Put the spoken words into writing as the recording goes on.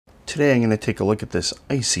Today I'm going to take a look at this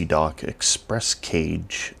Icy Dock Express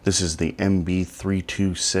Cage. This is the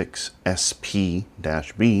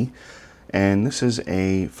MB326SP-B, and this is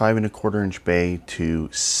a 5¼ inch bay to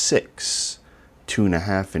 6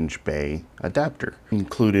 2.5 inch bay adapter.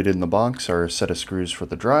 Included in the box are a set of screws for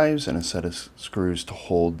the drives and a set of screws to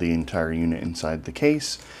hold the entire unit inside the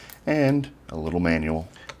case, and a little manual.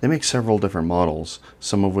 They make several different models,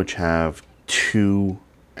 some of which have 2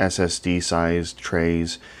 SSD sized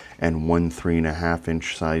trays and one 3.5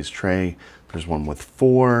 inch size tray. There's one with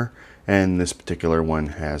 4, and this particular one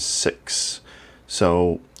has 6.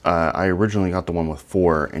 So I originally got the one with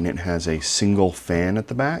 4, and it has a single fan at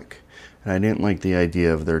the back, and I didn't like the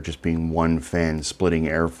idea of there just being one fan splitting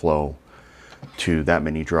airflow to that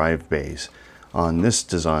many drive bays. On this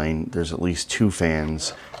design, there's at least 2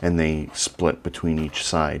 fans, and they split between each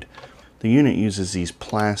side. The unit uses these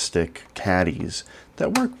plastic caddies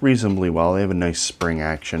that work reasonably well. They have a nice spring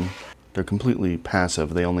action. They're completely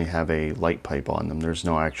passive. They only have a light pipe on them. There's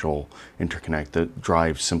no actual interconnect. The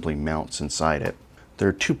drive simply mounts inside it. There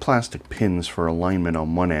are 2 plastic pins for alignment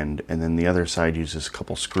on one end, and then the other side uses a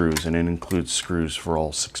couple screws, and it includes screws for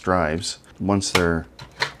all 6 drives. Once they're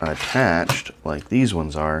attached, like these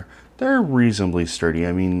ones are, they're reasonably sturdy.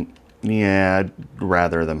 I mean, yeah, I'd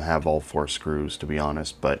rather them have all 4 screws, to be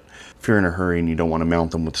honest, but if you're in a hurry and you don't want to mount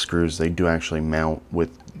them with screws, they do actually mount with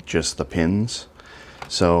just the pins.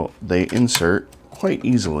 So they insert quite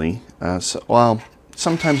easily. Well,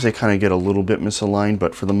 sometimes they kind of get a little bit misaligned,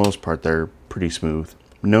 but for the most part, they're pretty smooth.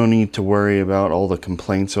 No need to worry about all the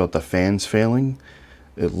complaints about the fans failing.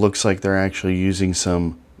 It looks like they're actually using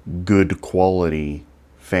some good quality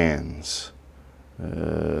fans.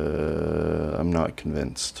 I'm not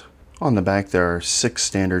convinced. On the back there are 6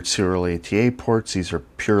 standard serial ATA ports. These are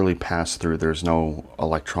purely pass-through. There's no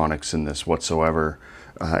electronics in this whatsoever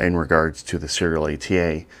in regards to the serial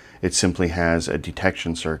ATA. It simply has a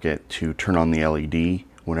detection circuit to turn on the LED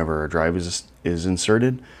whenever a drive is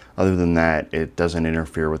inserted. Other than that, it doesn't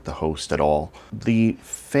interfere with the host at all. The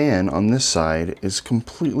fan on this side is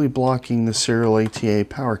completely blocking the serial ATA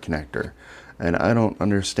power connector, and I don't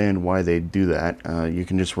understand why they do that. You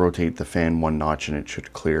can just rotate the fan 1 notch and it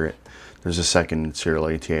should clear it. There's a second serial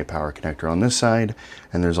ATA power connector on this side,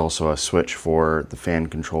 and there's also a switch for the fan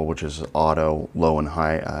control, which is auto, low and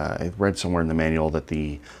high. I read somewhere in the manual that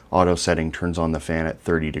the auto setting turns on the fan at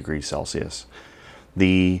 30 degrees Celsius.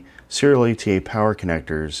 The serial ATA power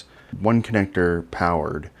connectors, one connector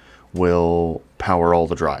powered, will power all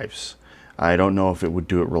the drives. I don't know if it would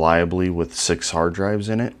do it reliably with 6 hard drives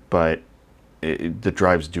in it, but the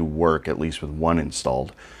drives do work, at least with 1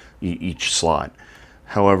 installed, each slot.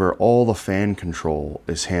 However, all the fan control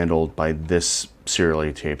is handled by this serial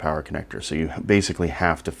ATA power connector. So you basically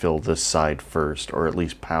have to fill this side first, or at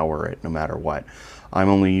least power it no matter what. I'm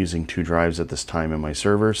only using 2 drives at this time in my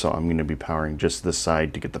server, so I'm going to be powering just this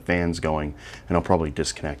side to get the fans going, and I'll probably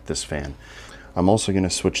disconnect this fan. I'm also going to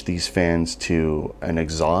switch these fans to an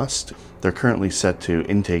exhaust. They're currently set to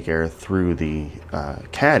intake air through the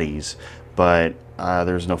caddies, but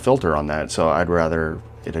there's no filter on that, so I'd rather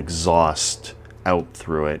it exhaust out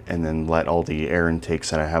through it and then let all the air intakes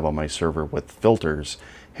that I have on my server with filters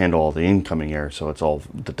handle all the incoming air, so it's all,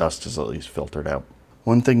 the dust is at least filtered out.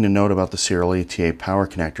 One thing to note about the serial ATA power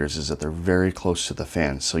connectors is that they're very close to the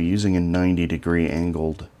fan, so using a 90-degree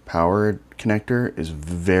angled power connector is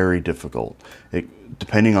very difficult.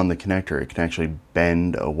 Depending on the connector, it can actually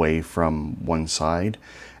bend away from one side,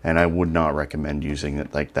 and I would not recommend using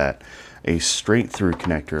it like that. A straight through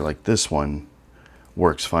connector like this one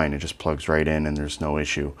works fine. It just plugs right in and there's no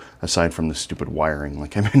issue, aside from the stupid wiring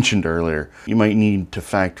like I mentioned earlier. You might need to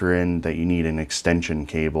factor in that you need an extension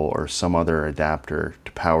cable or some other adapter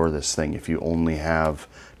to power this thing if you only have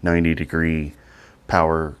 90-degree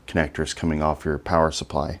power connectors coming off your power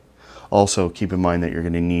supply. Also, keep in mind that you're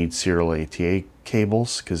going to need serial ATA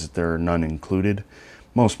cables because there are none included.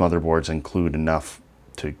 Most motherboards include enough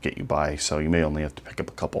to get you by, so you may only have to pick up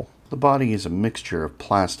a couple. The body is a mixture of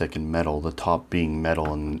plastic and metal, the top being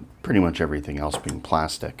metal and pretty much everything else being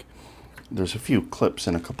plastic. There's a few clips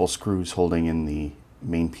and a couple screws holding in the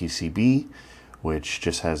main PCB, which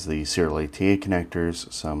just has the serial ATA connectors,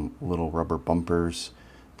 some little rubber bumpers,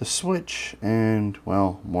 the switch, and,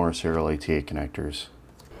 well, more serial ATA connectors.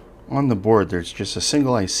 On the board there's just a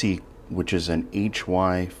single IC, which is an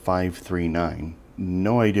HY539.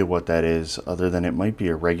 No idea what that is, other than it might be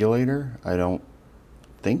a regulator. I don't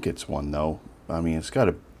think it's one though. I mean, it's got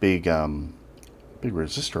a big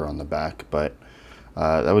resistor on the back, but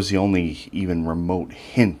that was the only even remote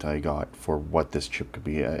hint I got for what this chip could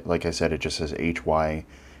be. Like I said, it just says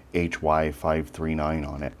HY539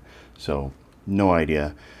 on it, so no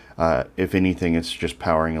idea. If anything, it's just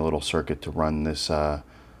powering a little circuit to run this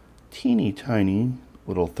teeny tiny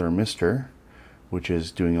little thermistor, which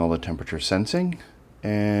is doing all the temperature sensing.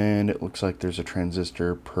 And it looks like there's a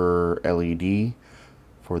transistor per LED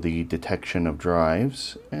for the detection of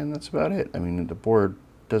drives, and that's about it. I mean, the board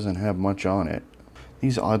doesn't have much on it.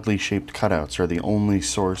 These oddly shaped cutouts are the only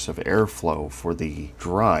source of airflow for the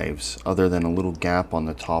drives, other than a little gap on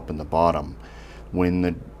the top and the bottom. When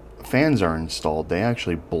the fans are installed, they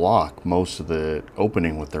actually block most of the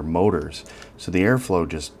opening with their motors, so the airflow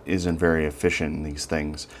just isn't very efficient in these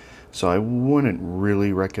things. So I wouldn't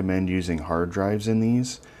really recommend using hard drives in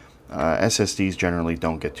these. SSDs generally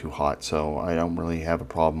don't get too hot, so I don't really have a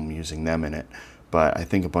problem using them in it. But I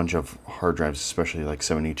think a bunch of hard drives, especially like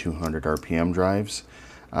 7200 RPM drives,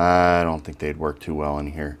 I don't think they'd work too well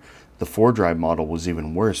in here. The 4-drive model was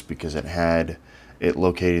even worse because it had it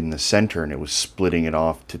located in the center and it was splitting it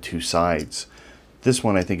off to two sides. This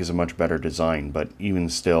one I think is a much better design, but even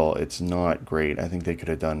still, it's not great. I think they could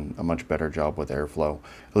have done a much better job with airflow.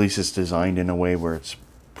 At least it's designed in a way where it's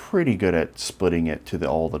pretty good at splitting it to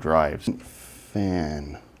all the drives.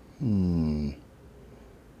 Fan.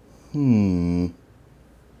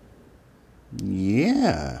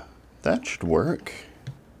 Yeah, that should work.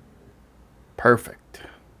 Perfect.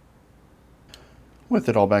 With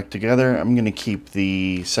it all back together, I'm going to keep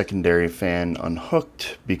the secondary fan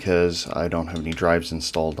unhooked because I don't have any drives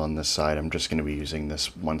installed on this side. I'm just going to be using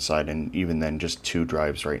this one side, and even then just 2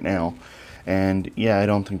 drives right now. And yeah, I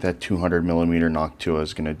don't think that 200mm Noctua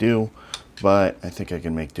is going to do, but I think I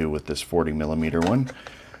can make do with this 40mm one.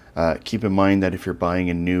 Keep in mind that if you're buying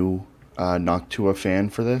a new Noctua fan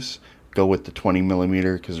for this, go with the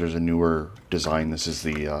 20mm because there's a newer design. This is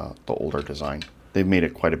the older design. They've made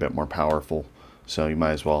it quite a bit more powerful, so you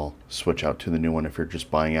might as well switch out to the new one if you're just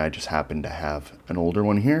buying it. I just happen to have an older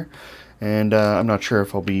one here, and I'm not sure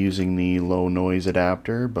if I'll be using the low noise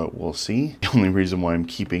adapter, but we'll see. The only reason why I'm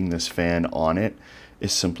keeping this fan on it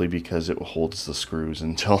is simply because it holds the screws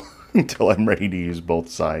until until I'm ready to use both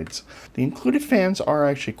sides. The included fans are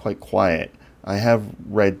actually quite quiet. I have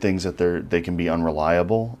read things that they can be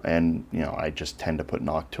unreliable, and you know, I just tend to put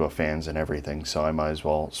Noctua fans in everything, so I might as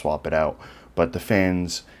well swap it out. But the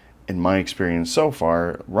fans, in my experience so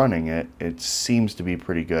far running it, it seems to be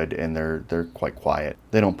pretty good, and they're quite quiet.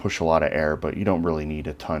 They don't push a lot of air, but you don't really need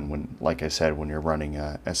a ton when, like I said, when you're running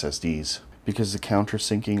SSDs. Because the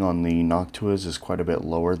countersinking on the Noctuas is quite a bit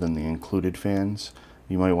lower than the included fans,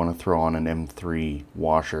 you might want to throw on an M3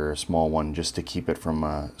 washer, a small one, just to keep it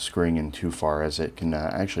from screwing in too far, as it can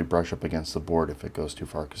actually brush up against the board if it goes too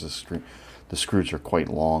far, because the screws are quite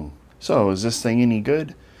long. So is this thing any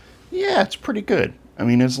good? Yeah, it's pretty good. I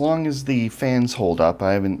mean, as long as the fans hold up.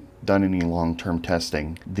 I haven't done any long-term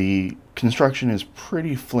testing. The construction is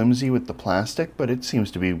pretty flimsy with the plastic, but it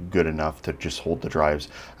seems to be good enough to just hold the drives.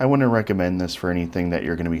 I wouldn't recommend this for anything that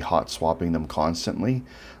you're going to be hot swapping them constantly.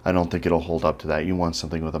 I don't think it'll hold up to that. You want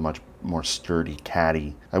something with a much more sturdy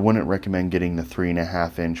caddy. I wouldn't recommend getting the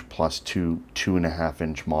 3.5-inch plus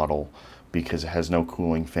 2.5-inch model because it has no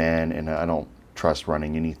cooling fan, and I don't trust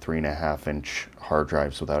running any 3.5-inch hard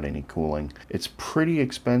drives without any cooling. It's pretty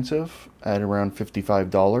expensive at around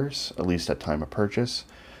 $55, at least at time of purchase.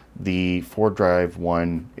 The 4-drive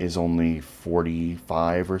one is only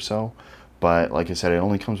 $45 or so, but like I said, it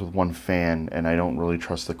only comes with one fan, and I don't really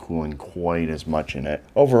trust the cooling quite as much in it.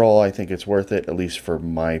 Overall, I think it's worth it, at least for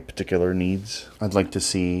my particular needs. I'd like to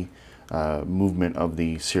see movement of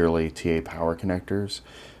the serial ATA power connectors,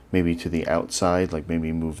 maybe to the outside, like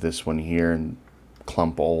maybe move this one here and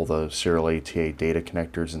clump all the serial ATA data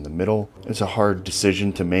connectors in the middle. It's a hard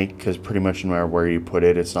decision to make because pretty much no matter where you put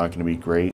it, it's not going to be great.